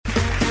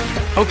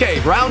Okay,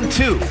 round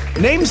two.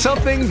 Name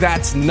something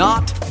that's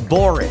not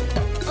boring.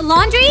 A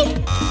laundry?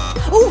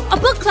 Ooh, a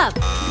book club.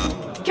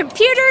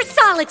 Computer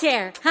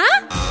solitaire,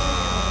 huh?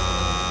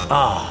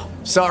 Ah,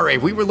 sorry,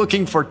 we were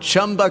looking for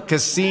Chumba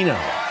Casino.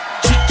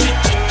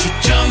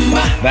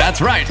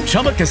 That's right,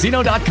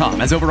 ChumbaCasino.com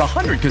has over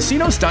 100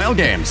 casino-style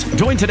games.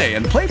 Join today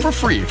and play for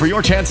free for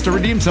your chance to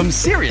redeem some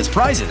serious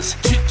prizes.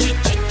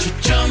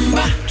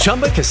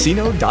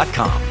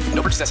 ChumbaCasino.com.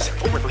 No purchase necessary.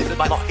 Void where prohibited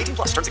by law. 18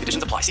 plus terms and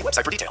conditions apply. See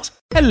website for details.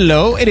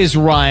 Hello, it is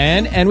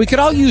Ryan, and we could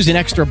all use an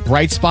extra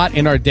bright spot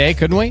in our day,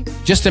 couldn't we?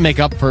 Just to make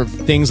up for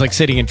things like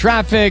sitting in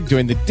traffic,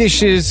 doing the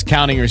dishes,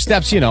 counting your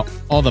steps,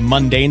 all the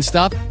mundane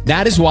stuff.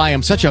 That is why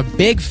I'm such a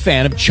big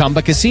fan of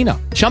Chumba Casino.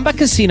 Chumba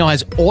Casino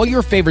has all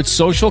your favorite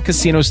social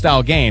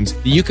casino-style games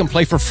that you can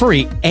play for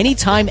free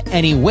anytime,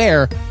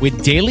 anywhere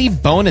with daily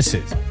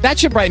bonuses. That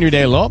should brighten your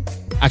day a little.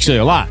 Actually,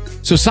 a lot.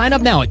 So sign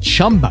up now at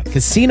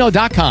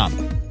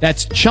ChumbaCasino.com.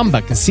 That's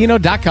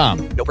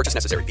ChumbaCasino.com. No purchase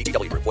necessary.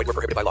 VGW Group. Void where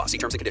prohibited by law. See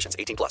terms and conditions.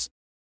 18 plus.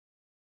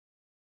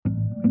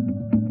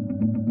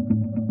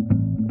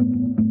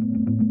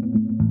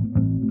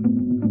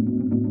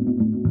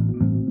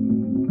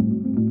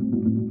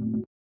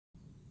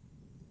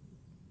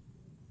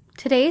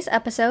 Today's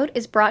episode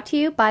is brought to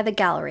you by The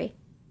Gallery.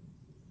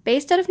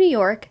 Based out of New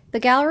York, The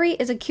Gallery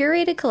is a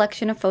curated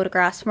collection of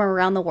photographs from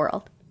around the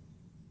world.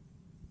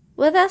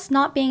 With us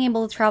not being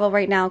able to travel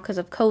right now because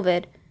of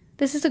COVID,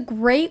 this is a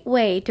great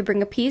way to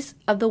bring a piece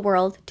of the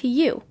world to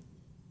you.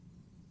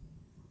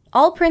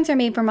 All prints are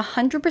made from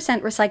 100%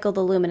 recycled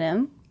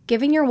aluminum,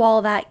 giving your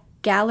wall that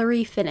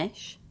gallery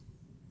finish.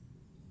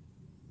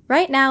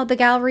 Right now, The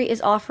Gallery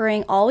is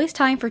offering Always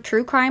Time for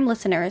True Crime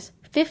listeners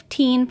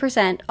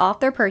 15% off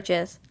their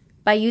purchase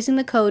by using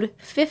the code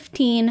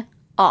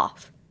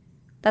 15OFF.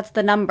 That's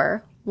the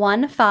number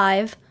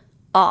 15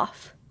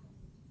 OFF.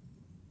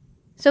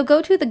 So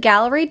go to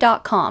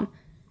thegallery.com.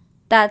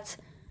 That's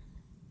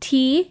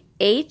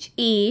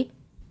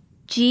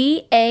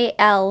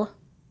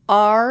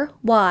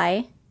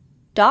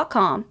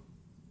TheGallery.com.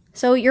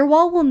 So your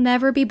wall will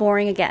never be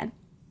boring again.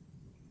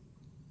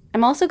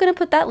 I'm also going to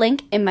put that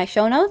link in my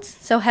show notes,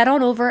 so head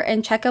on over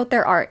and check out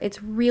their art.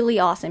 It's really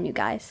awesome, you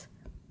guys.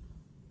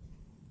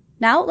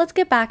 Now let's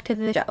get back to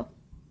the show.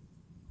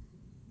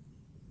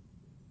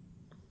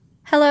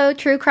 Hello,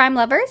 true crime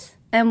lovers,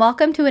 and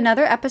welcome to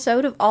another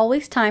episode of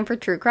Always Time for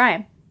True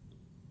Crime.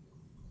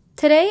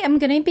 Today, I'm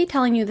going to be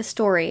telling you the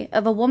story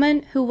of a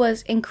woman who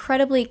was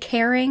incredibly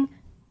caring,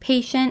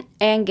 patient,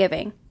 and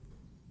giving,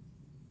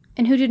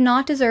 and who did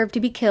not deserve to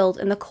be killed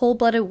in the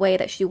cold-blooded way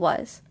that she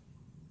was.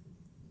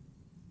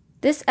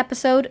 This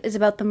episode is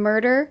about the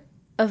murder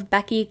of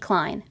Becky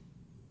Cline.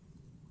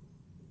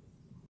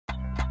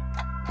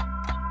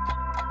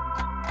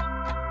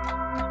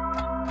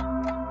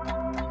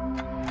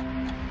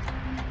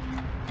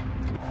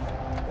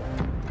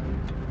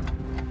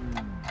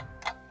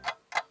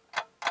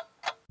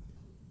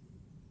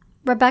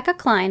 Rebecca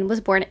Cline was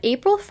born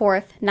April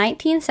 4th,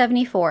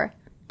 1974,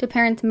 to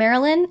parents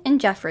Marilyn and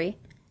Jeffrey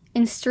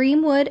in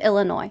Streamwood,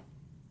 Illinois,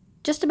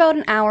 just about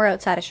an hour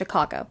outside of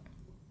Chicago.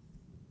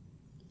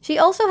 She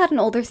also had an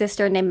older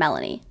sister named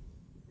Melanie,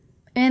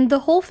 and the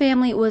whole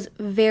family was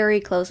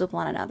very close with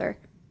one another.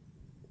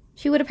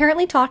 She would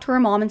apparently talk to her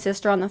mom and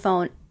sister on the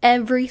phone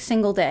every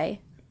single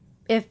day,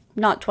 if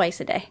not twice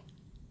a day.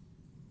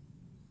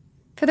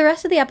 For the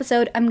rest of the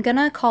episode, I'm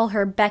gonna call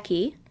her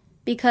Becky,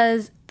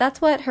 because that's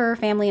what her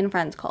family and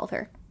friends called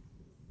her.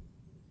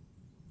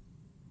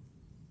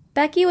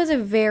 Becky was a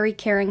very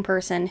caring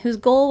person whose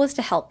goal was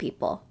to help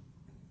people.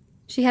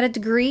 She had a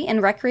degree in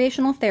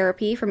recreational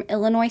therapy from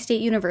Illinois State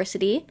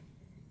University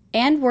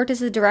and worked as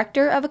the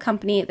director of a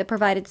company that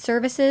provided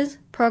services,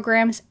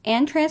 programs,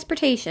 and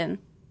transportation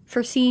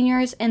for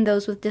seniors and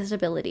those with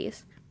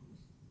disabilities.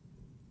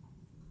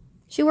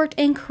 She worked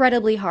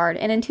incredibly hard,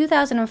 and in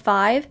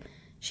 2005,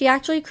 she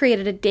actually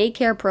created a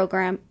daycare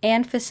program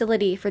and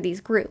facility for these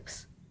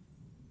groups.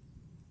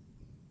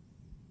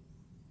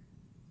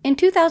 In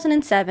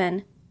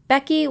 2007,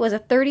 Becky was a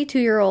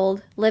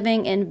 32-year-old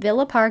living in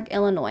Villa Park,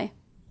 Illinois.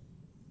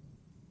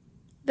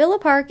 Villa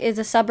Park is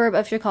a suburb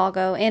of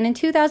Chicago, and in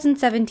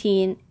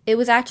 2017, it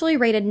was actually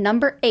rated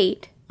number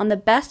 8 on the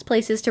best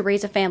places to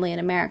raise a family in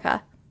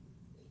America.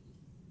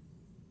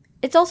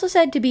 It's also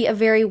said to be a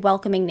very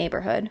welcoming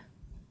neighborhood,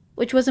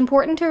 which was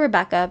important to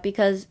Rebecca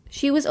because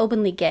she was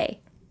openly gay.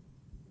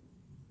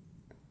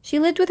 She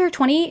lived with her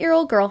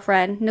 28-year-old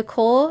girlfriend,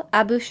 Nicole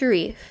Abu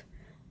Sharif,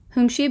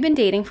 whom she had been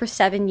dating for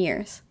 7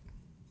 years.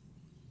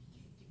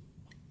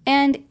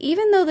 And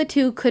even though the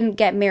two couldn't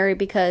get married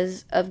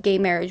because of gay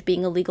marriage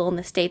being illegal in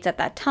the States at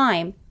that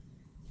time,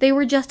 they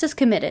were just as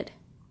committed.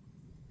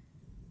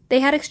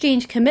 They had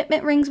exchanged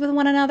commitment rings with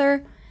one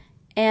another,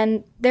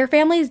 and their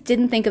families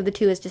didn't think of the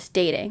two as just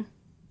dating.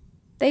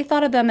 They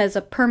thought of them as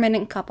a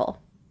permanent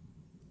couple.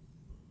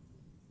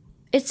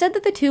 It's said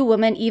that the two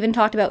women even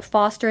talked about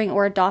fostering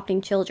or adopting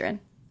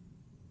children.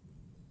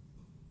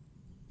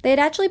 They had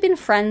actually been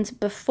friends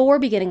before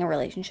beginning a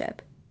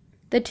relationship.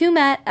 The two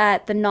met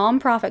at the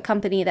nonprofit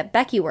company that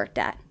Becky worked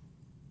at.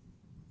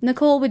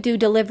 Nicole would do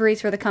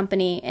deliveries for the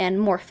company and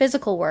more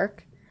physical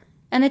work,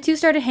 and the two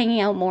started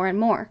hanging out more and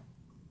more.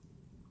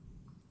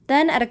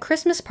 Then, at a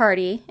Christmas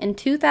party in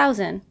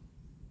 2000,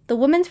 the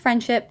women's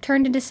friendship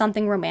turned into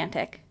something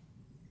romantic.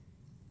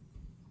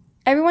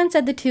 Everyone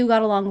said the two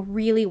got along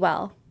really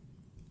well,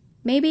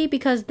 maybe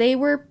because they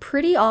were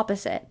pretty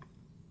opposite.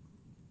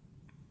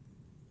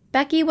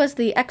 Becky was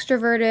the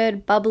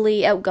extroverted,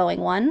 bubbly, outgoing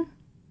one,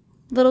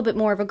 a little bit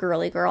more of a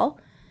girly girl,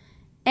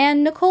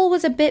 and Nicole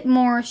was a bit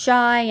more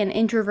shy and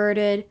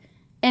introverted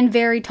and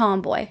very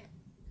tomboy.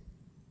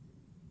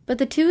 But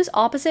the two's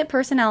opposite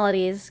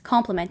personalities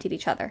complemented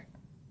each other.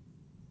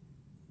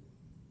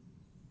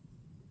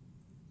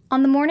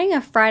 On the morning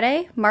of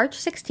Friday, March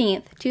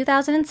 16th,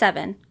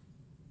 2007,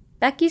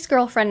 Becky's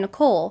girlfriend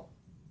Nicole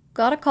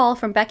got a call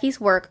from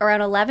Becky's work around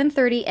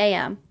 11:30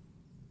 a.m.,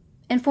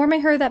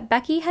 informing her that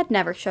Becky had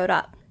never showed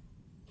up.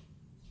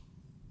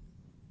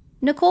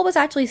 Nicole was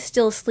actually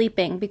still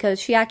sleeping because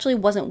she actually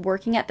wasn't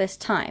working at this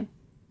time.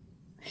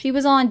 She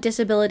was on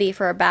disability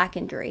for a back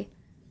injury.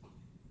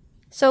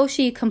 So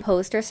she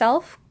composed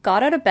herself,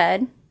 got out of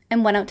bed,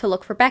 and went out to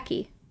look for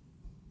Becky.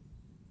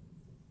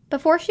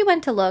 Before she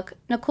went to look,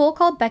 Nicole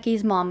called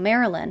Becky's mom,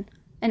 Marilyn,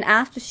 and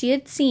asked if she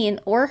had seen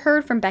or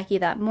heard from Becky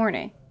that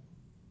morning.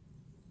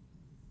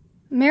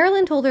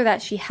 Marilyn told her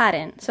that she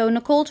hadn't, so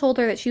Nicole told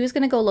her that she was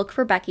going to go look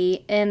for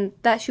Becky and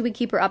that she would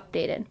keep her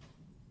updated.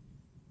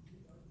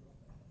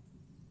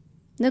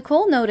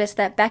 Nicole noticed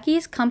that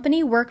Becky's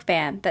company work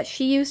van that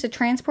she used to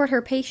transport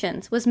her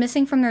patients was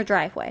missing from their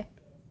driveway.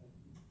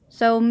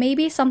 So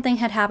maybe something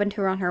had happened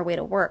to her on her way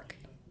to work.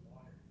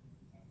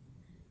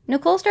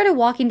 Nicole started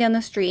walking down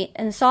the street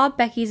and saw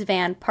Becky's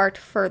van parked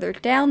further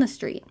down the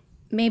street,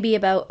 maybe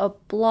about a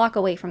block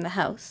away from the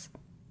house.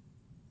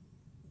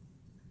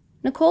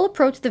 Nicole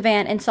approached the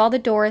van and saw the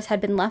doors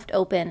had been left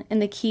open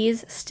and the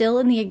keys still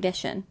in the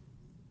ignition.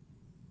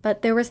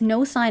 But there was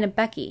no sign of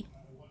Becky.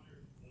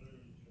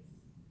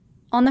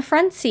 On the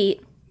front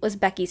seat was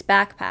Becky's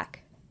backpack.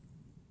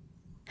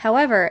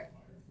 However,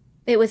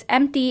 it was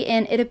empty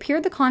and it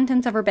appeared the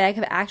contents of her bag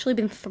have actually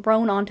been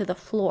thrown onto the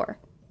floor.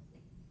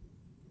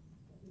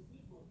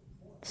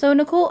 So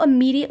Nicole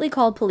immediately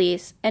called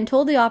police and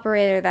told the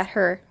operator that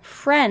her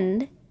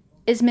friend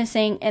is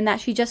missing and that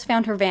she just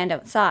found her van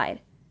outside.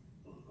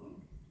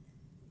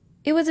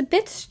 It was a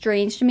bit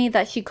strange to me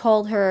that she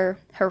called her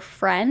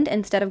friend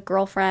instead of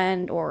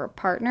girlfriend or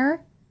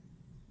partner.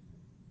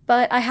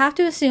 But I have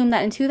to assume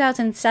that in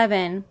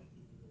 2007,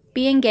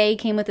 being gay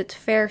came with its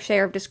fair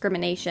share of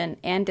discrimination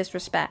and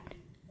disrespect.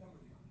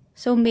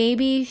 So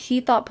maybe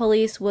she thought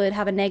police would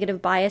have a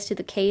negative bias to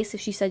the case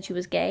if she said she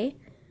was gay.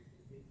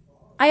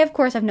 I, of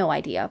course, have no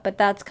idea, but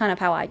that's kind of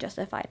how I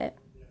justified it.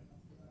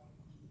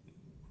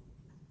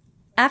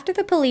 After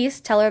the police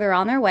tell her they're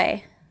on their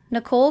way,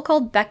 Nicole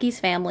called Becky's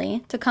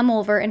family to come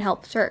over and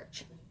help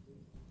search.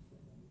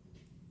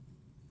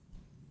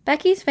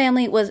 Becky's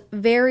family was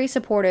very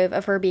supportive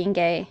of her being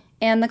gay,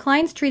 and the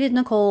clients treated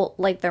Nicole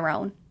like their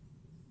own.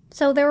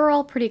 So they were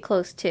all pretty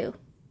close too.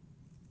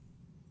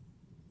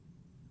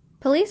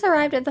 Police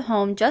arrived at the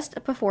home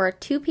just before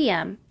 2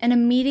 p.m. and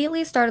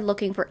immediately started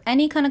looking for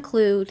any kind of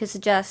clue to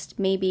suggest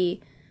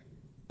maybe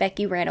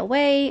Becky ran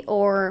away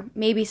or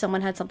maybe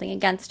someone had something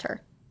against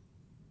her.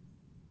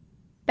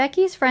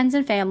 Becky's friends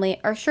and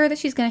family are sure that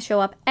she's going to show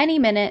up any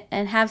minute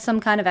and have some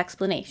kind of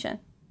explanation.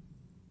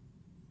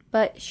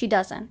 But she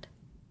doesn't.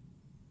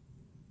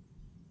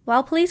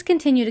 While police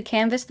continue to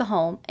canvass the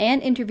home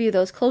and interview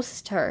those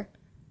closest to her,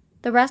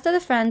 the rest of the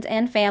friends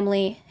and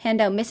family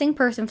hand out missing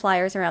person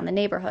flyers around the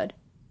neighborhood.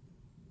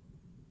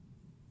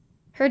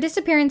 Her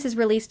disappearance is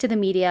released to the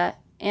media,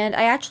 and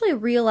I actually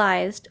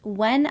realized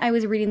when I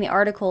was reading the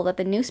article that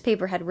the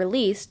newspaper had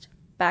released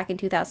back in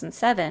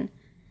 2007,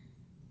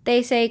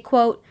 they say,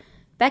 quote,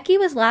 Becky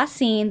was last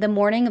seen the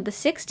morning of the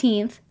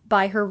 16th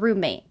by her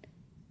roommate.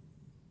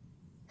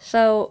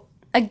 So,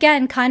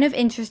 again, kind of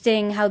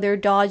interesting how they're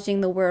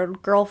dodging the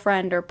word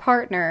girlfriend or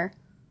partner.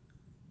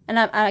 And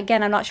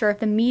I'm not sure if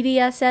the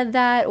media said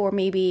that or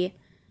maybe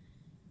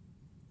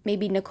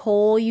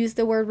Nicole used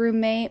the word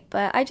roommate,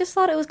 but I just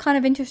thought it was kind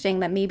of interesting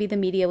that maybe the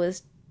media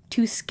was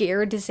too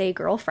scared to say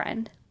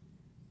girlfriend.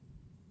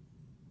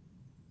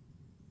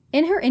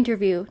 In her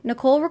interview,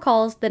 Nicole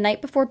recalls the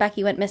night before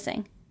Becky went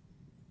missing.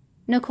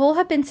 Nicole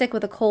had been sick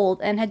with a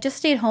cold and had just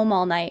stayed home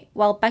all night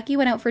while Becky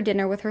went out for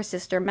dinner with her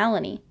sister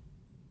Melanie.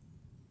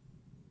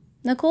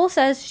 Nicole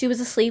says she was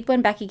asleep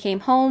when Becky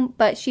came home,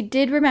 but she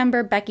did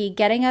remember Becky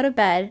getting out of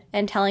bed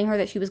and telling her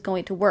that she was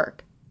going to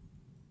work.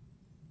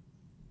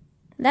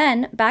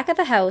 Then, back at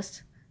the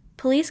house,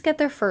 police get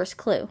their first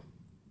clue.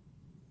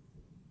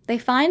 They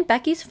find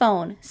Becky's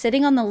phone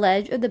sitting on the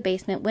ledge of the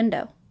basement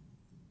window.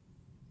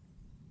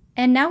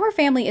 And now her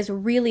family is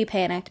really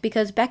panicked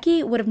because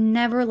Becky would have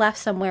never left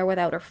somewhere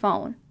without her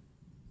phone.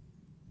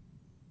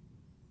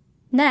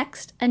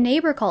 Next, a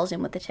neighbor calls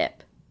in with the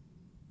tip.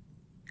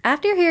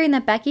 After hearing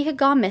that Becky had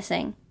gone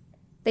missing,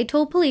 they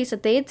told police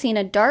that they had seen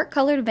a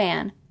dark-colored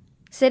van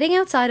sitting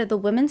outside of the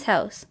women's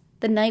house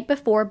the night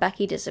before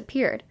Becky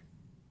disappeared.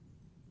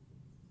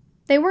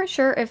 They weren't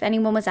sure if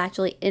anyone was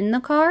actually in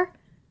the car,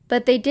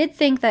 but they did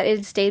think that it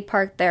had stayed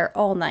parked there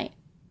all night.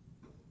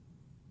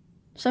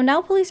 So now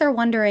police are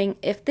wondering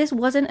if this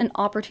wasn't an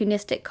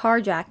opportunistic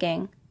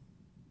carjacking,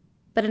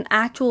 but an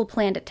actual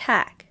planned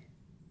attack.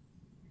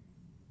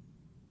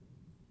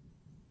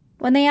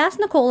 When they asked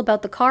Nicole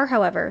about the car,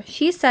 however,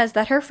 she says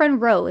that her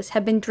friend Rose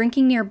had been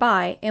drinking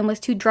nearby and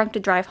was too drunk to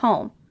drive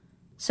home,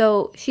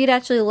 so she'd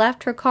actually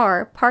left her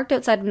car parked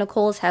outside of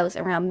Nicole's house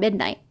around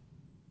midnight.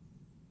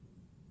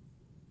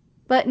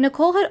 But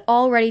Nicole had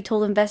already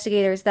told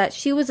investigators that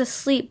she was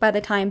asleep by the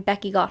time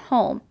Becky got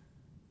home,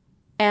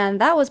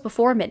 and that was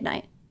before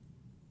midnight.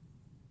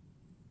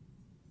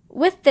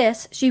 With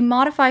this, she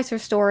modifies her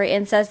story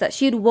and says that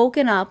she had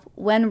woken up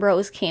when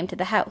Rose came to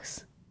the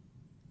house.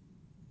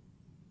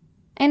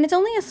 And it's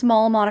only a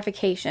small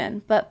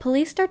modification, but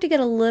police start to get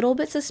a little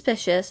bit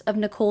suspicious of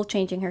Nicole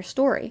changing her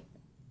story.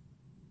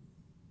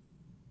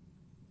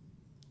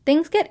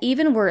 Things get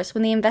even worse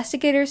when the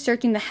investigators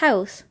searching the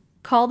house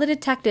call the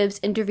detectives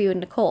interviewing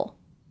Nicole.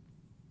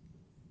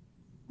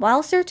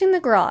 While searching the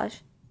garage,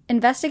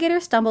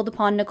 investigators stumbled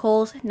upon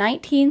Nicole's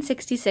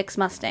 1966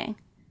 Mustang.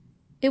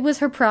 It was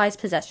her prized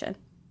possession.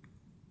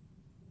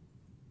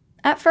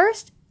 At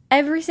first,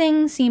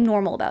 everything seemed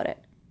normal about it.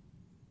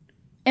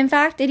 In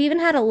fact, it even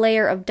had a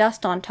layer of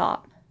dust on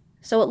top,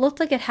 so it looked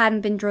like it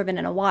hadn't been driven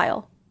in a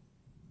while.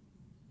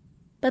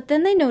 But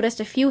then they noticed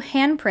a few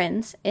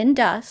handprints in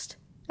dust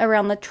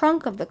around the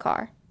trunk of the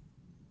car.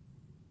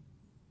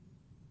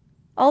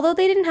 Although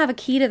they didn't have a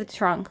key to the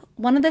trunk,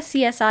 one of the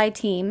CSI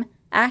team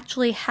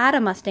actually had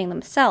a Mustang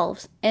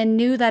themselves and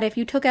knew that if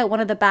you took out one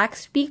of the back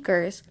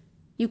speakers,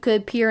 you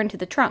could peer into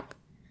the trunk.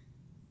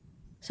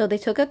 So they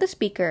took out the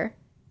speaker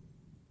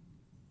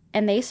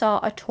and they saw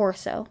a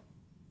torso.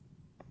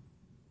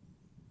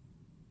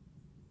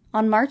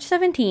 On March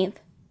 17th,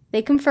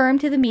 they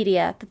confirmed to the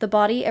media that the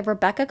body of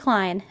Rebecca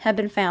Klein had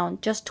been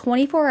found just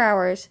 24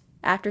 hours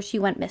after she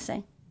went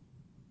missing.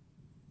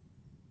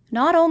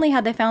 Not only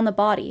had they found the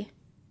body,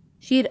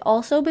 she had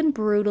also been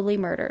brutally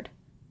murdered.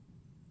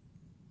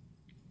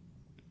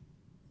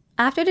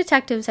 After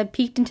detectives had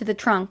peeked into the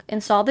trunk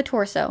and saw the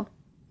torso,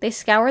 they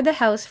scoured the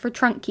house for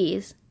trunk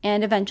keys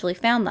and eventually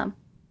found them.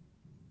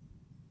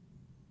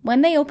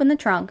 When they opened the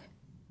trunk,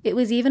 it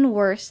was even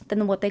worse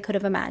than what they could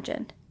have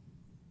imagined.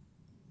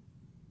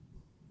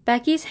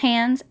 Becky's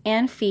hands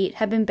and feet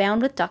had been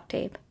bound with duct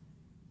tape.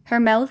 Her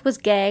mouth was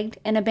gagged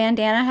and a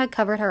bandana had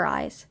covered her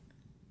eyes.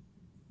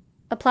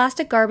 A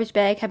plastic garbage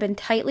bag had been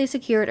tightly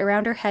secured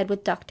around her head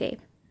with duct tape,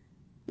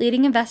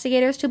 leading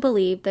investigators to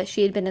believe that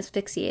she had been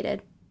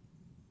asphyxiated.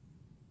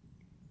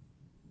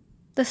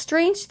 The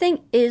strange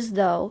thing is,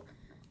 though,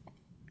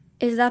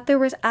 is that there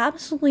was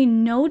absolutely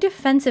no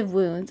defensive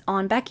wounds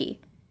on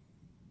Becky.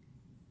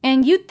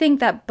 And you'd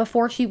think that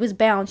before she was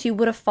bound, she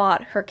would have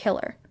fought her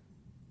killer.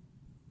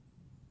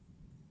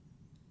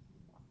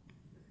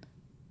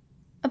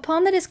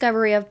 Upon the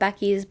discovery of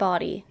Becky's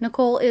body,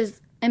 Nicole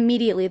is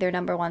immediately their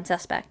number one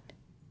suspect.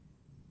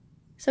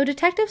 So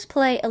detectives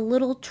play a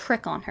little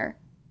trick on her.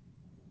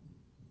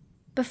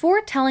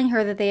 Before telling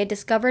her that they had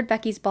discovered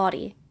Becky's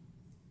body,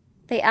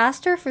 they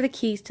asked her for the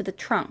keys to the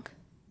trunk,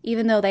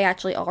 even though they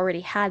actually already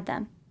had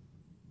them.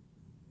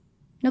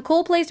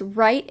 Nicole plays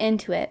right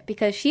into it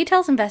because she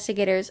tells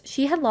investigators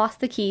she had lost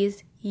the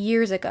keys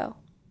years ago.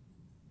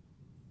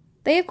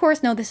 They of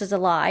course know this is a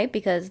lie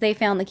because they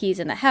found the keys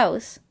in the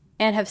house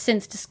and have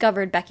since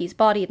discovered Becky's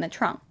body in the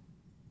trunk.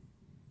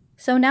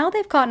 So now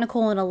they've caught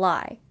Nicole in a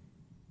lie,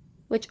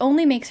 which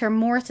only makes her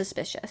more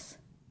suspicious.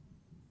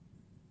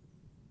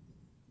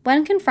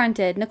 When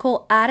confronted,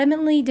 Nicole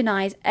adamantly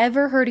denies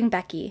ever hurting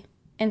Becky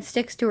and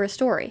sticks to her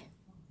story.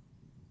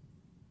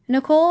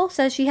 Nicole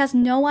says she has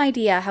no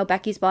idea how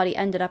Becky's body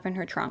ended up in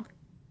her trunk.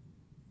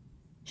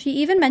 She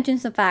even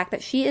mentions the fact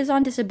that she is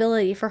on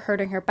disability for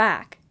hurting her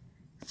back,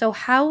 so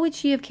how would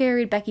she have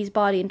carried Becky's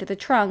body into the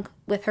trunk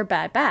with her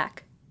bad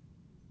back?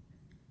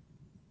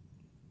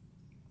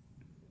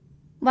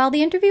 While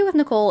the interview with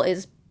Nicole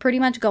is pretty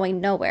much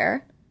going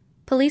nowhere,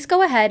 police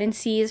go ahead and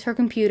seize her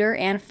computer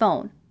and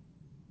phone.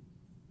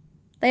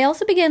 They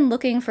also begin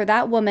looking for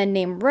that woman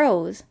named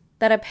Rose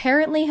that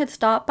apparently had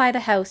stopped by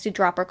the house to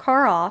drop her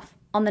car off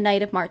on the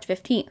night of March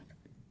 15th.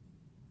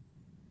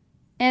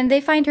 And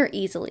they find her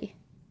easily.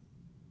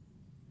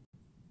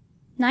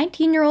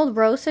 19-year-old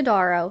Rose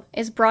Sodaro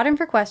is brought in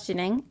for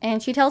questioning,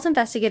 and she tells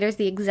investigators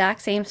the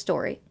exact same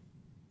story.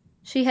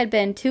 She had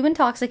been too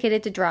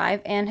intoxicated to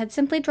drive and had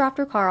simply dropped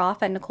her car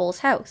off at Nicole's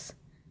house.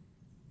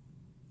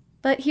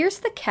 But here's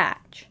the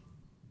catch.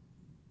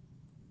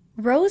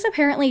 Rose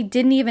apparently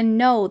didn't even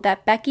know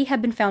that Becky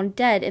had been found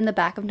dead in the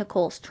back of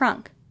Nicole's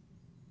trunk.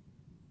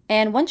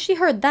 And once she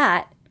heard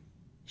that,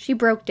 she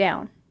broke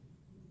down.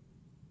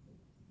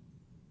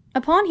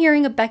 Upon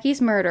hearing of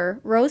Becky's murder,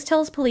 Rose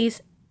tells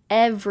police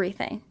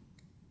everything.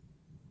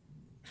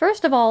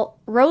 First of all,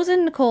 Rose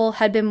and Nicole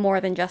had been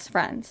more than just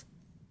friends.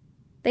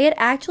 They had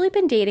actually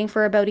been dating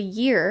for about a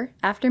year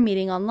after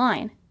meeting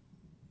online.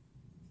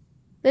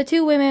 The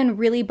two women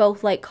really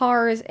both liked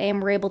cars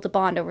and were able to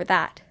bond over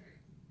that.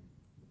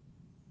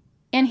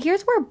 And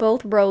here's where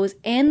both Rose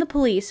and the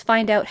police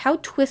find out how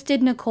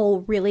twisted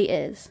Nicole really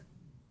is.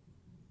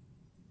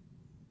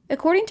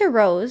 According to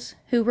Rose,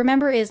 who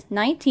remember is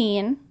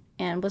 19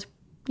 and was,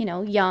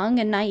 young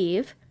and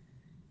naive,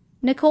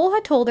 Nicole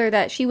had told her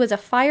that she was a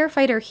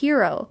firefighter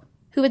hero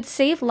who had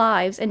saved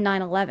lives in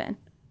 9/11.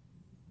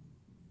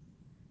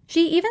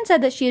 She even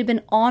said that she had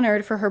been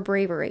honored for her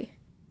bravery.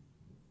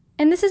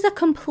 And this is a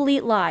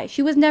complete lie.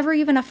 She was never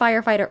even a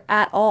firefighter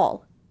at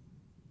all.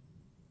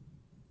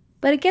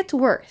 But it gets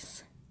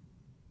worse.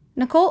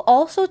 Nicole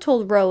also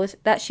told Rose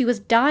that she was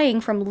dying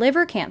from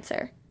liver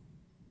cancer.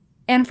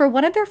 And for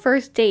one of their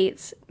first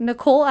dates,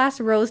 Nicole asked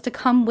Rose to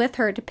come with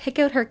her to pick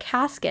out her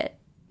casket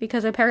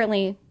because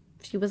apparently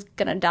she was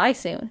gonna die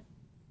soon.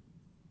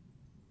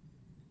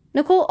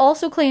 Nicole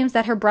also claims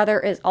that her brother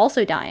is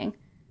also dying.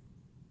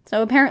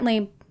 So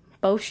apparently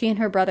both she and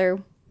her brother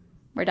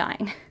were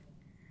dying.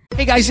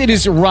 Hey guys, it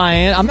is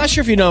Ryan. I'm not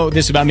sure if you know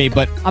this about me,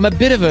 but I'm a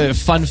bit of a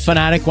fun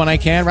fanatic when I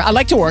can. I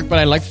like to work, but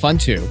I like fun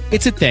too.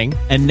 It's a thing.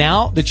 And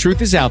now the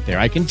truth is out there.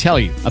 I can tell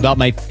you about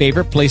my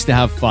favorite place to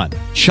have fun.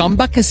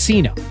 Chumba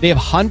Casino. They have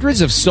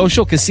hundreds of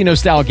social casino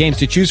style games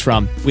to choose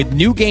from with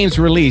new games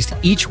released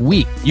each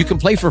week. You can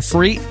play for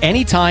free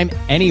anytime,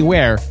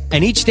 anywhere.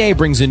 And each day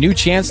brings a new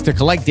chance to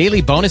collect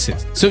daily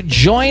bonuses. So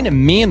join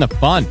me in the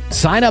fun.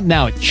 Sign up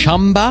now at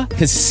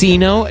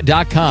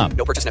ChumbaCasino.com.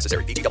 No purchase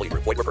necessary. VGW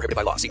Group. Void where prohibited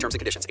by law. See terms and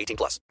conditions.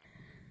 18+.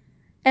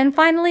 And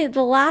finally,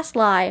 the last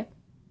lie.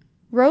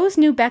 Rose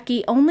knew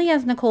Becky only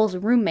as Nicole's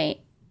roommate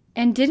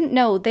and didn't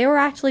know they were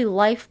actually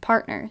life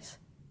partners.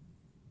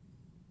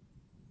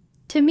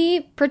 To me,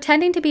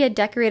 pretending to be a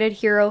decorated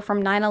hero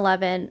from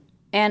 9/11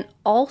 and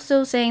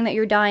also saying that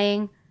you're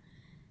dying,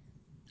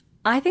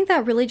 I think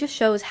that really just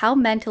shows how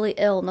mentally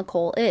ill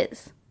Nicole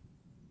is.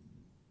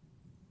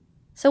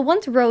 So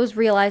once Rose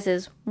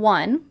realizes,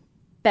 1,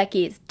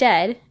 Becky is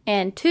dead,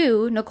 and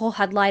 2, Nicole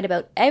had lied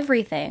about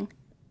everything,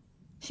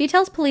 she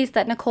tells police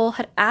that Nicole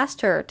had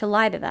asked her to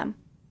lie to them.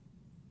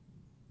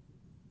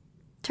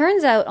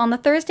 Turns out, on the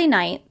Thursday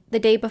night, the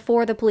day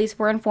before the police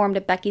were informed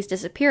of Becky's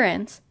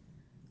disappearance,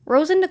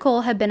 Rose and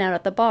Nicole had been out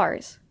at the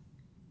bars.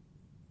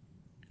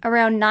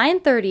 Around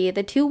 9:30,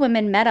 the two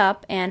women met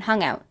up and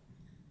hung out.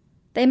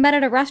 They met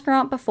at a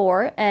restaurant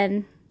before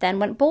and then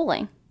went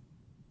bowling.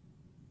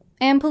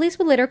 And police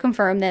would later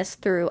confirm this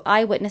through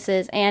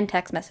eyewitnesses and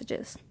text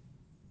messages.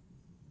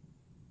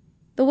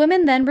 The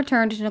women then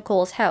returned to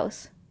Nicole's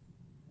house.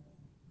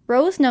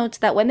 Rose notes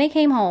that when they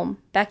came home,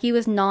 Becky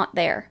was not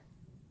there.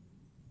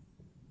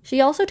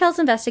 She also tells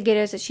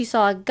investigators that she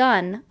saw a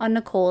gun on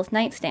Nicole's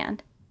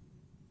nightstand.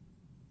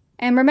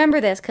 And remember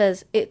this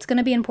because it's going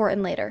to be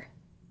important later.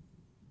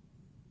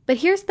 But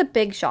here's the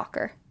big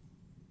shocker.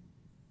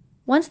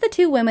 Once the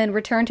two women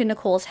returned to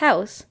Nicole's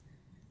house,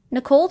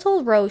 Nicole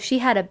told Rose she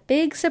had a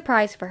big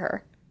surprise for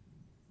her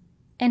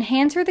and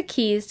hands her the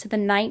keys to the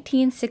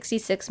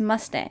 1966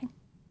 Mustang.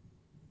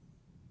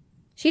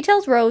 She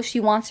tells Rose she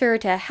wants her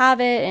to have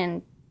it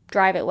and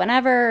drive it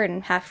whenever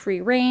and have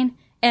free reign,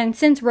 and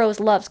since Rose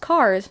loves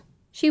cars,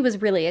 she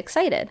was really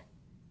excited.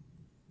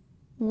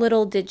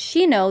 Little did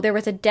she know there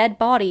was a dead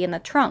body in the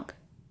trunk.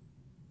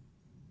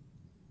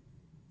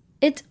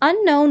 It's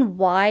unknown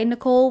why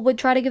Nicole would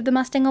try to give the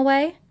Mustang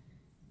away.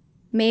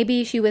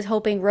 Maybe she was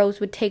hoping Rose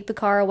would take the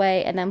car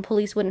away and then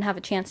police wouldn't have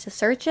a chance to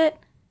search it.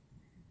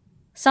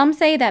 Some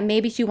say that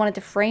maybe she wanted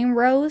to frame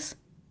Rose,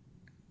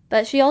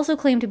 but she also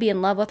claimed to be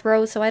in love with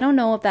Rose, so I don't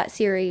know if that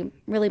theory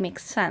really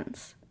makes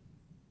sense.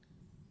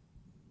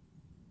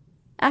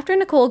 After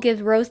Nicole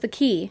gives Rose the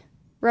key,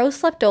 Rose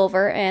slept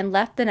over and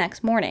left the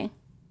next morning.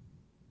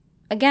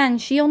 Again,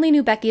 she only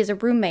knew Becky as a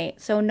roommate,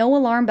 so no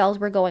alarm bells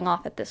were going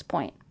off at this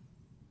point.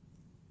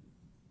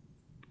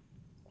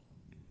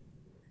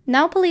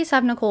 Now police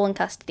have Nicole in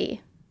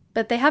custody,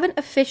 but they haven't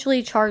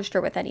officially charged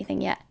her with anything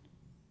yet.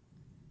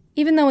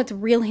 Even though it's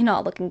really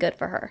not looking good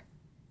for her.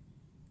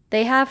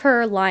 They have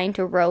her lying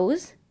to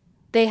Rose,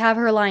 they have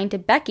her lying to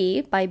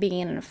Becky by being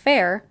in an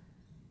affair,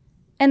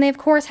 and they of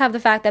course have the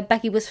fact that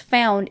Becky was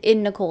found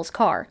in Nicole's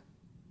car.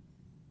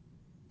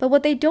 But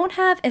what they don't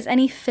have is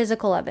any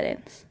physical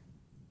evidence.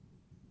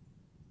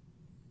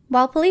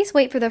 While police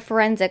wait for the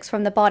forensics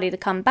from the body to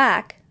come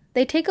back,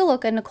 they take a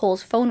look at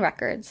Nicole's phone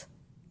records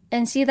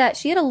and see that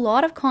she had a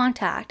lot of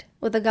contact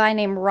with a guy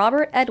named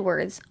Robert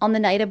Edwards on the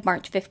night of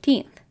March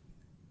 15th.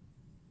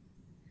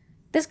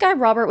 This guy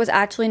Robert was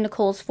actually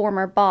Nicole's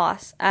former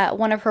boss at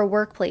one of her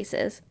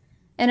workplaces,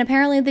 and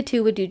apparently the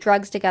two would do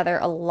drugs together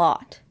a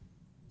lot.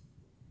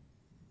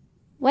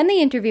 When they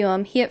interview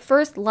him, he at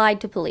first lied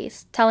to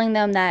police, telling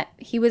them that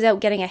he was out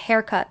getting a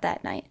haircut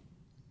that night.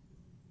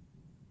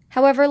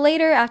 However,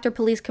 later, after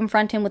police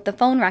confront him with the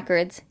phone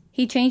records,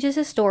 he changes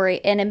his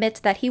story and admits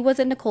that he was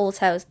at Nicole's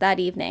house that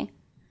evening,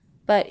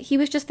 but he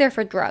was just there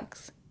for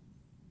drugs.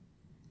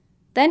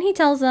 Then he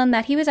tells them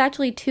that he was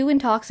actually too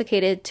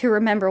intoxicated to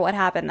remember what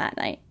happened that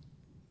night.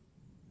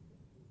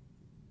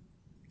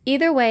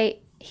 Either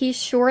way, he's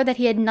sure that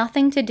he had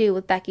nothing to do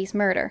with Becky's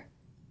murder.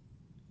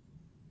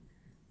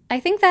 I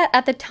think that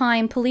at the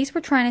time, police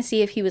were trying to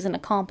see if he was an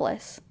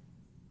accomplice.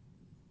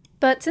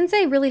 But since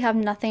they really have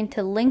nothing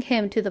to link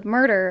him to the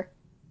murder,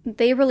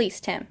 they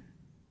released him,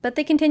 but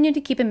they continued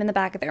to keep him in the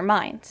back of their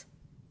minds.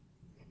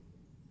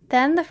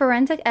 Then the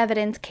forensic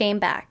evidence came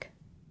back.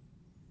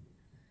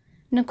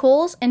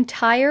 Nicole's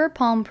entire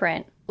palm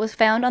print was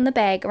found on the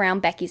bag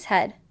around Becky's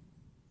head.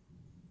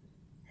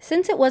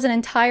 Since it was an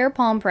entire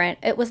palm print,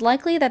 it was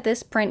likely that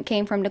this print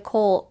came from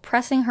Nicole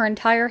pressing her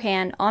entire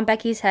hand on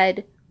Becky's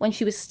head when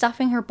she was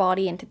stuffing her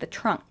body into the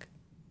trunk.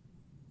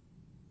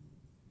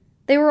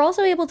 They were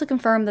also able to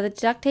confirm that the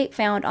duct tape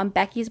found on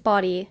Becky's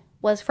body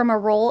was from a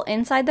roll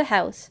inside the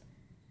house,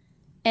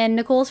 and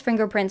Nicole's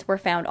fingerprints were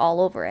found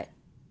all over it.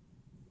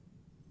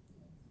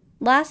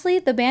 Lastly,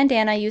 the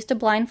bandana used to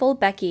blindfold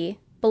Becky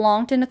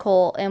belonged to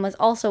Nicole and was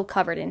also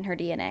covered in her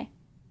DNA.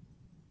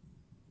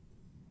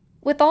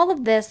 With all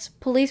of this,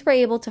 police were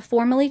able to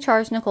formally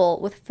charge Nicole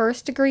with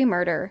first-degree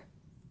murder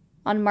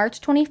on March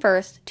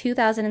 21st,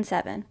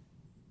 2007,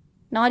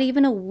 not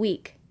even a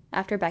week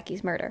after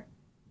Becky's murder.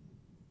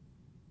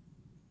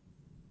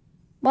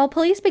 While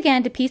police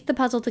began to piece the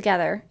puzzle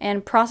together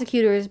and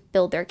prosecutors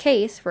build their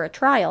case for a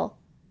trial,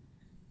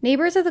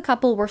 neighbors of the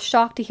couple were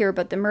shocked to hear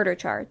about the murder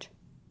charge.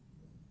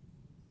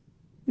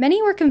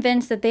 Many were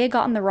convinced that they had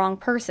gotten the wrong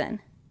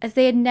person, as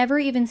they had never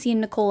even seen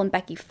Nicole and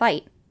Becky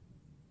fight.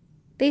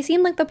 They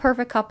seemed like the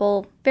perfect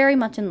couple, very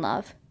much in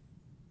love.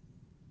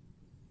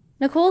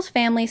 Nicole's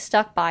family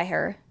stuck by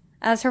her,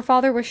 as her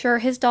father was sure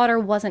his daughter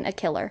wasn't a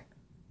killer.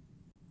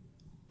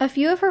 A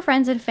few of her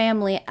friends and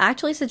family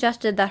actually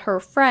suggested that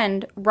her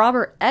friend,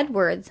 Robert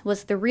Edwards,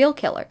 was the real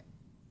killer,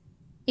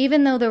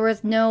 even though there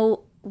was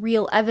no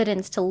real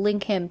evidence to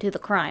link him to the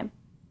crime.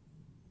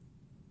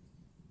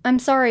 I'm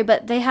sorry,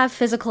 but they have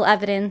physical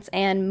evidence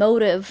and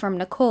motive from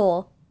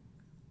Nicole,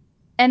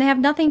 and they have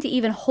nothing to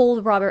even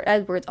hold Robert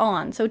Edwards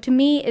on, so to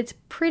me, it's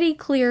pretty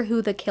clear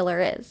who the killer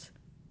is.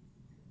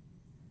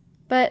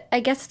 But I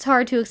guess it's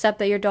hard to accept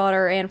that your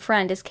daughter and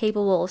friend is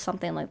capable of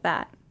something like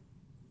that.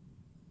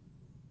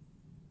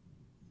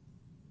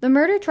 The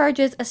murder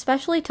charges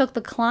especially took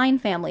the Klein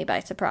family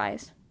by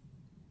surprise.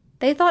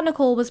 They thought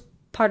Nicole was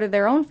part of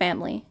their own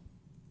family.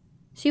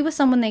 She was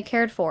someone they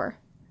cared for,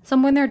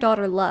 someone their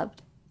daughter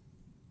loved.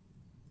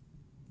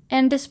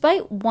 And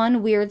despite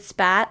one weird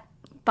spat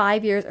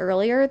 5 years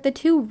earlier, the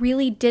two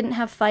really didn't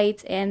have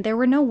fights and there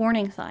were no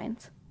warning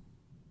signs.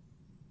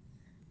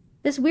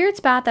 This weird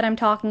spat that I'm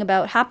talking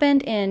about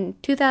happened in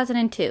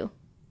 2002.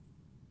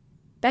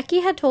 Becky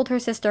had told her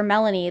sister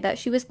Melanie that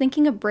she was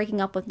thinking of breaking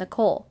up with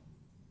Nicole.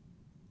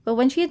 But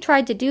when she had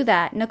tried to do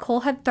that, Nicole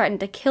had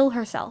threatened to kill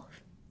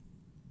herself.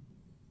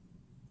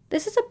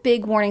 This is a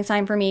big warning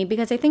sign for me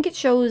because I think it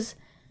shows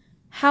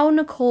how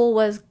Nicole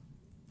was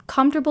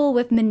comfortable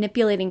with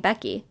manipulating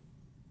Becky.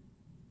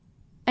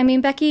 I mean,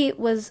 Becky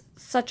was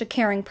such a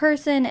caring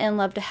person and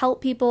loved to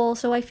help people,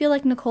 so I feel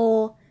like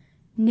Nicole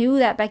knew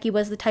that Becky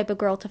was the type of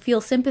girl to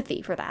feel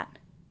sympathy for that.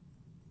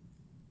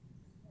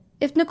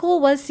 If Nicole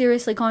was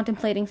seriously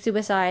contemplating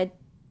suicide,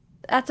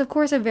 that's of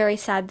course a very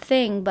sad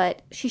thing,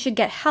 but she should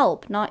get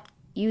help, not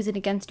use it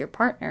against your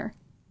partner.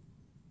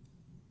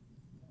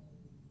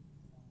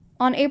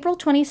 On April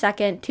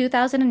 22,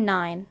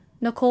 2009,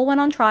 Nicole went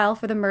on trial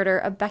for the murder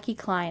of Becky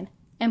Klein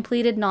and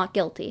pleaded not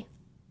guilty.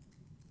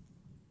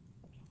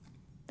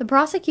 The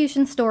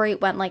prosecution's story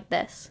went like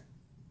this.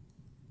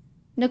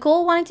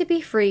 Nicole wanted to be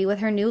free with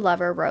her new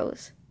lover,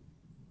 Rose.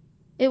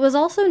 It was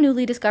also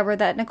newly discovered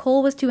that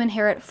Nicole was to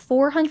inherit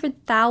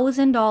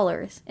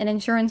 $400,000 in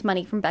insurance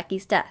money from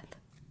Becky's death.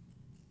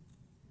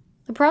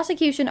 The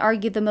prosecution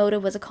argued the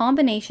motive was a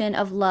combination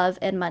of love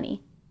and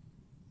money.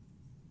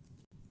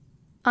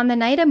 On the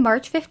night of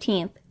March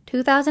 15,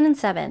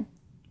 2007,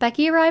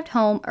 Becky arrived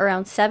home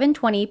around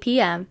 7:20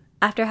 p.m.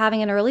 after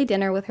having an early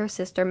dinner with her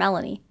sister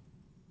Melanie.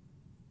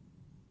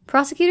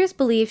 Prosecutors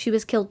believe she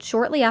was killed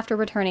shortly after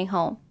returning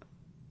home,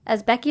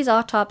 as Becky's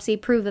autopsy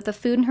proved that the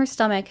food in her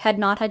stomach had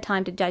not had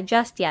time to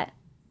digest yet,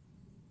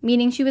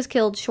 meaning she was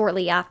killed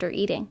shortly after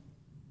eating.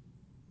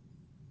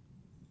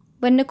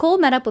 When Nicole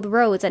met up with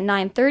Rose at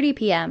 9:30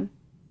 p.m.,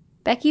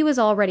 Becky was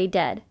already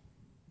dead,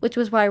 which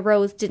was why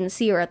Rose didn't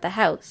see her at the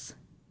house.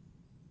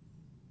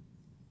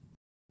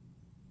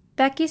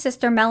 Becky's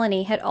sister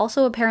Melanie had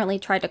also apparently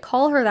tried to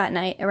call her that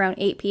night around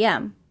 8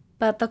 p.m.,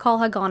 but the call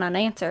had gone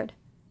unanswered,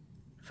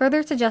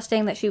 further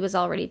suggesting that she was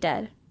already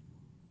dead.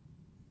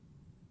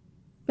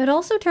 It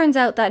also turns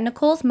out that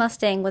Nicole's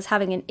Mustang was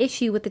having an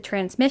issue with the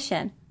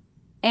transmission,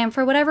 and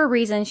for whatever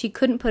reason she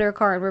couldn't put her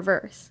car in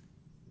reverse,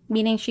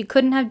 meaning she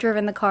couldn't have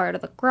driven the car to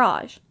the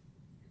garage,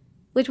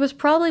 which was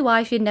probably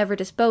why she had never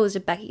disposed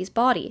of Becky's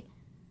body.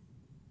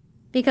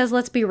 Because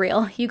let's be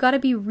real, you gotta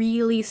be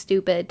really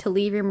stupid to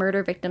leave your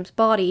murder victim's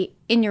body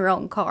in your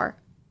own car.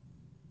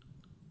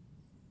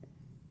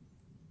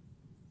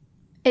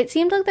 It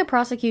seemed like the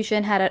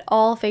prosecution had it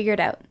all figured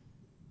out,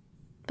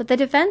 but the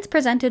defense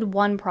presented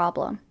one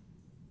problem.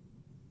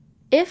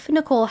 If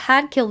Nicole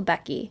had killed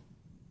Becky,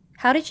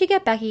 how did she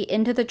get Becky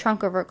into the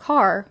trunk of her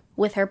car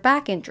with her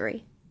back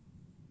injury?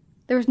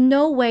 There was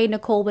no way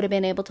Nicole would have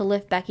been able to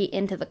lift Becky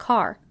into the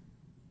car.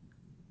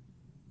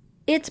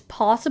 It's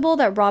possible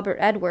that Robert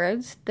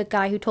Edwards, the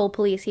guy who told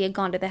police he had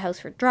gone to the house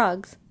for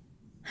drugs,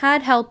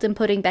 had helped in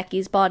putting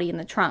Becky's body in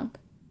the trunk.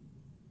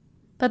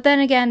 But then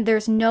again,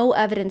 there's no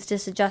evidence to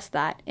suggest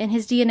that, and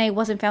his DNA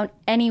wasn't found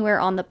anywhere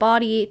on the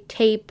body,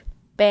 tape,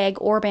 bag,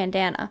 or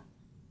bandana.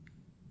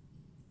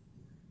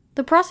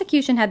 The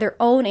prosecution had their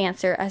own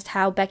answer as to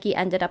how Becky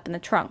ended up in the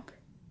trunk,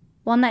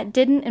 one that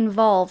didn't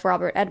involve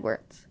Robert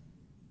Edwards.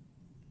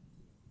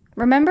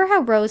 Remember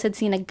how Rose had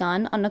seen a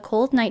gun on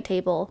Nicole's night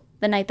table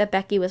the night that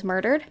Becky was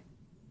murdered?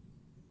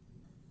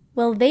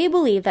 Well, they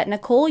believe that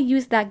Nicole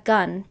used that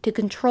gun to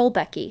control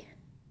Becky.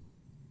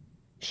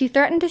 She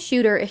threatened to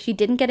shoot her if she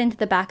didn't get into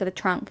the back of the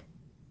trunk.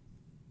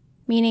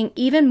 Meaning,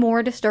 even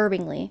more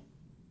disturbingly,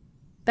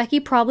 Becky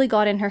probably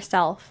got in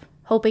herself,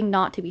 hoping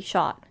not to be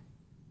shot.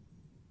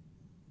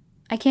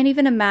 I can't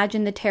even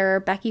imagine the terror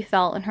Becky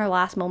felt in her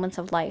last moments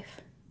of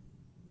life.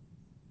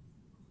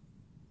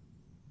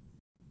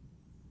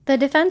 The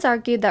defense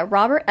argued that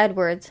Robert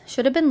Edwards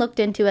should have been looked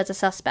into as a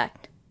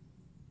suspect.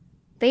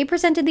 They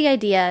presented the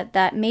idea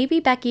that maybe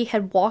Becky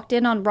had walked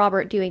in on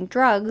Robert doing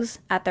drugs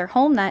at their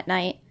home that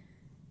night,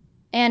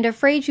 and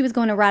afraid she was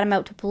going to rat him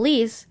out to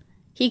police,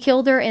 he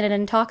killed her in an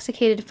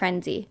intoxicated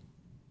frenzy.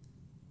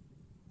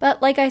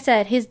 But like I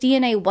said, his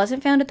DNA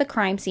wasn't found at the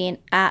crime scene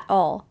at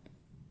all.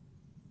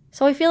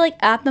 So I feel like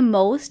at the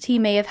most, he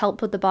may have helped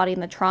put the body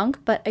in the trunk,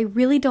 but I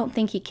really don't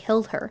think he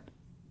killed her.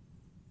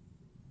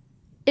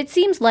 It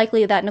seems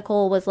likely that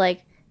Nicole was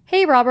like,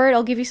 "Hey Robert,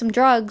 I'll give you some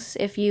drugs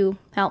if you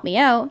help me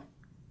out."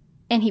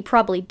 And he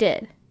probably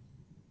did.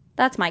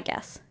 That's my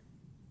guess.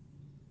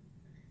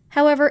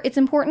 However, it's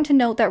important to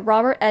note that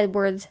Robert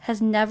Edwards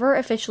has never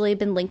officially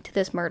been linked to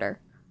this murder.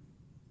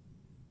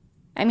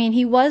 I mean,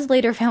 he was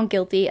later found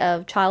guilty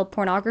of child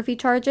pornography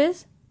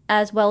charges,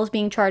 as well as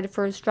being charged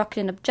for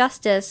obstruction of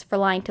justice for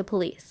lying to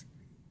police.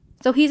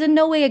 So he's in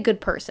no way a good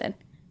person.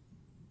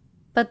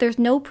 But there's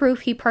no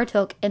proof he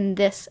partook in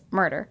this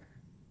murder.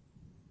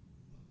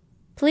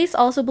 Police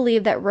also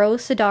believe that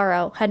Rose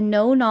Sodaro had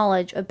no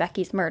knowledge of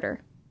Becky's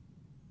murder.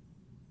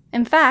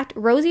 In fact,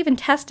 Rose even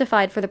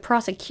testified for the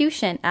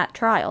prosecution at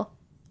trial,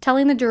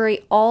 telling the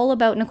jury all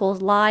about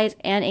Nicole's lies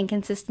and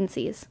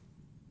inconsistencies.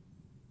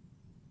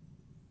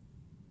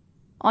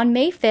 On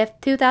May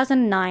 5,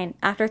 2009,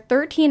 after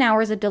 13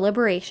 hours of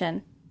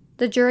deliberation,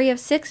 the jury of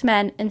 6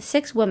 men and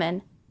 6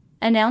 women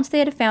announced they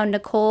had found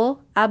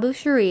Nicole Abu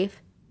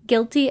Sharif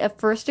guilty of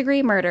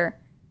first-degree murder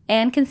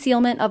and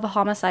concealment of a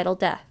homicidal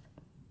death.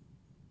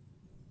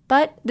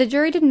 But the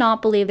jury did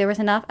not believe there was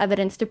enough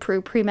evidence to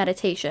prove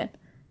premeditation,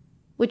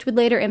 which would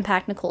later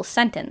impact Nicole's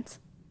sentence.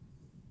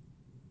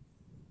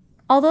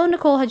 Although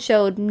Nicole had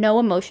showed no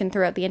emotion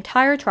throughout the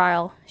entire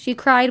trial, she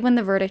cried when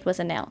the verdict was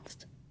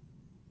announced.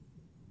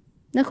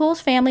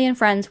 Nicole's family and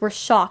friends were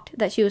shocked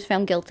that she was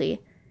found guilty,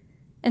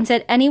 and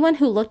said anyone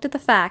who looked at the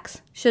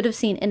facts should have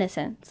seen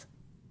innocence.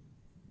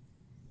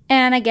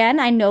 And again,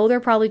 I know they're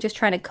probably just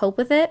trying to cope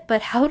with it,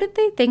 but how did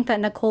they think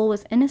that Nicole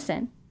was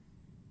innocent?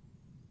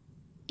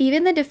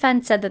 Even the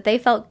defense said that they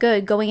felt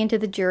good going into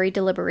the jury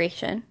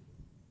deliberation.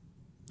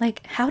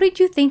 Like, how did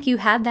you think you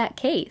had that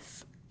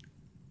case?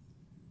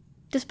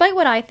 Despite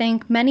what I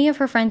think, many of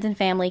her friends and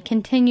family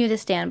continue to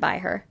stand by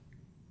her.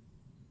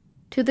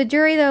 To the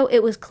jury, though,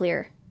 it was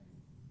clear.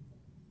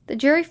 The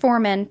jury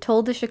foreman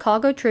told the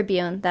Chicago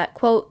Tribune that,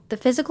 quote, "the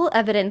physical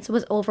evidence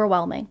was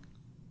overwhelming,"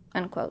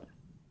 unquote.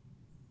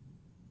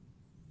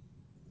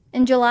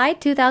 In July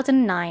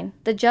 2009,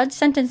 the judge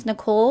sentenced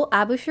Nicole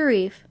Abu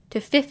Sharif to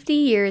 50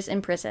 years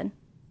in prison.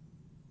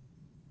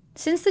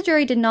 Since the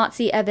jury did not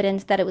see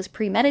evidence that it was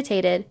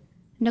premeditated,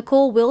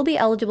 Nicole will be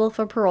eligible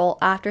for parole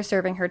after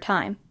serving her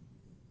time.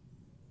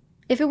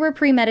 If it were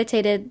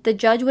premeditated, the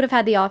judge would have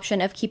had the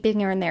option of keeping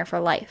her in there for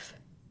life.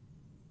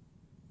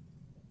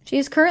 She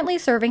is currently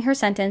serving her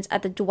sentence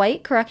at the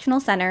Dwight Correctional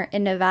Center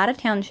in Nevada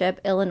Township,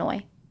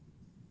 Illinois.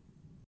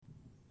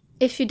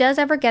 If she does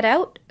ever get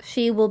out,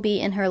 she will be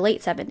in her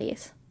late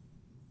 70s.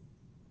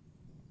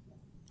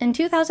 In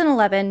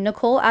 2011,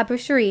 Nicole Abu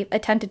Sharif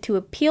attempted to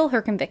appeal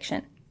her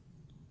conviction,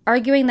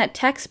 arguing that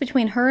texts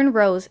between her and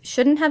Rose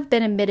shouldn't have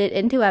been admitted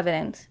into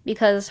evidence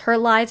because her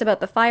lies about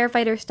the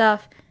firefighter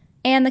stuff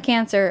and the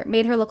cancer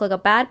made her look like a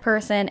bad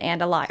person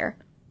and a liar.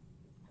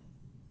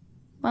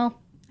 Well,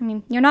 I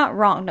mean, you're not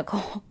wrong,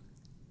 Nicole.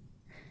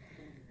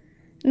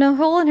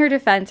 Nicole, in her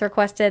defense,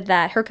 requested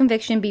that her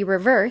conviction be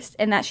reversed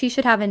and that she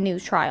should have a new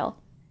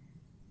trial.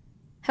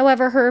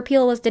 However, her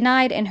appeal was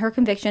denied and her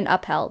conviction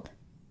upheld.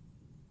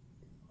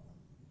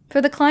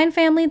 For the Klein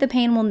family, the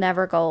pain will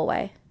never go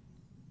away.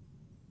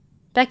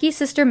 Becky's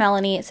sister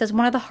Melanie says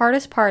one of the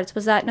hardest parts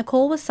was that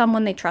Nicole was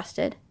someone they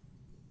trusted,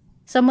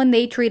 someone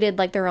they treated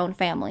like their own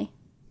family.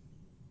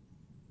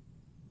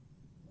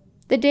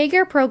 The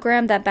daycare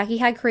program that Becky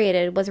had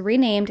created was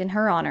renamed in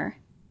her honor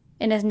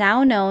and is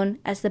now known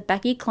as the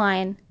Becky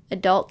Klein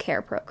Adult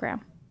Care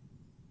Program.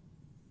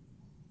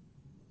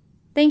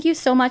 Thank you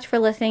so much for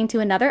listening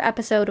to another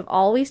episode of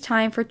Always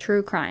Time for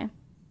True Crime.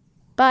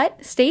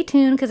 But stay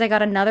tuned because I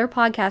got another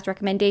podcast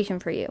recommendation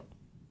for you.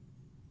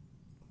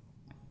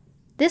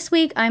 This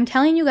week, I'm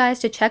telling you guys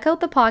to check out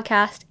the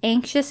podcast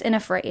Anxious and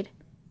Afraid.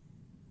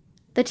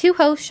 The two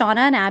hosts, Shauna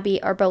and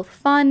Abby, are both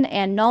fun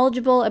and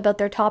knowledgeable about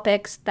their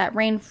topics that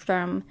range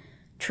from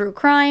true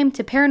crime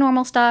to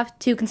paranormal stuff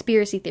to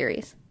conspiracy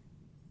theories.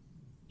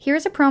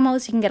 Here's a promo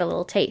so you can get a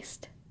little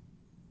taste.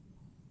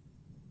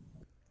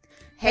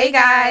 Hey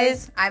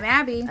guys, I'm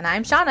Abby. And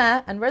I'm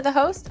Shauna, and we're the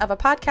hosts of a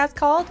podcast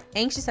called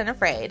Anxious and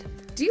Afraid.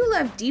 Do you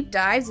love deep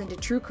dives into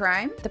true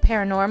crime, The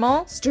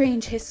paranormal,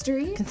 strange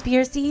history,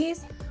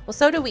 conspiracies? Well,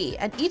 so do we,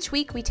 and each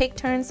week we take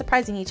turns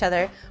surprising each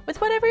other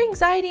with whatever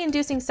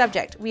anxiety-inducing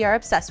subject we are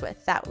obsessed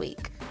with that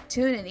week.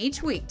 Tune in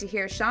each week to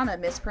hear Shauna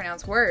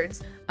mispronounce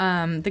words.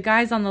 The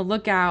guys on the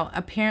lookout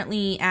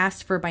apparently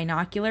asked for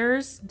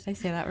binoculars. Did I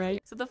say that right?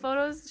 So the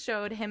photos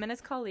showed him and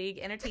his colleague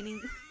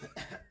entertaining...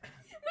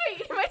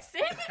 Wait, am I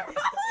saying it wrong?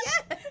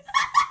 Yes!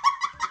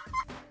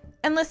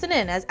 And listen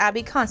in as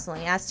Abby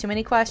constantly asks too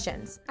many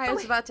questions. I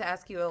was about to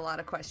ask you a lot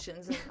of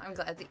questions, and I'm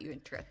glad that you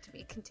interrupted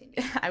me.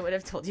 Continue. I would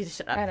have told you to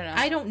shut up.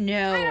 I don't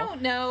know. I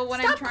don't know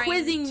what Stop I'm trying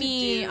quizzing to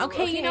me. do.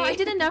 Okay, you know, I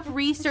did enough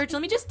research.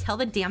 Let me just tell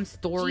the damn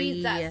story.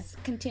 Jesus.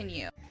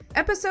 Continue.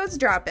 Episodes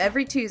drop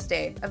every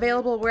Tuesday,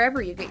 available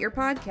wherever you get your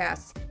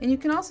podcasts. And you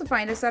can also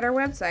find us at our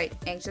website,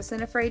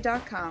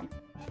 anxiousandafraid.com.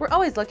 We're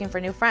always looking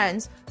for new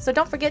friends, so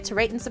don't forget to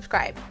rate and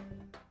subscribe.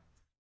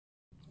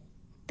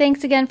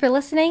 Thanks again for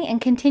listening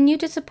and continue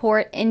to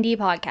support indie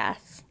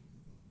podcasts.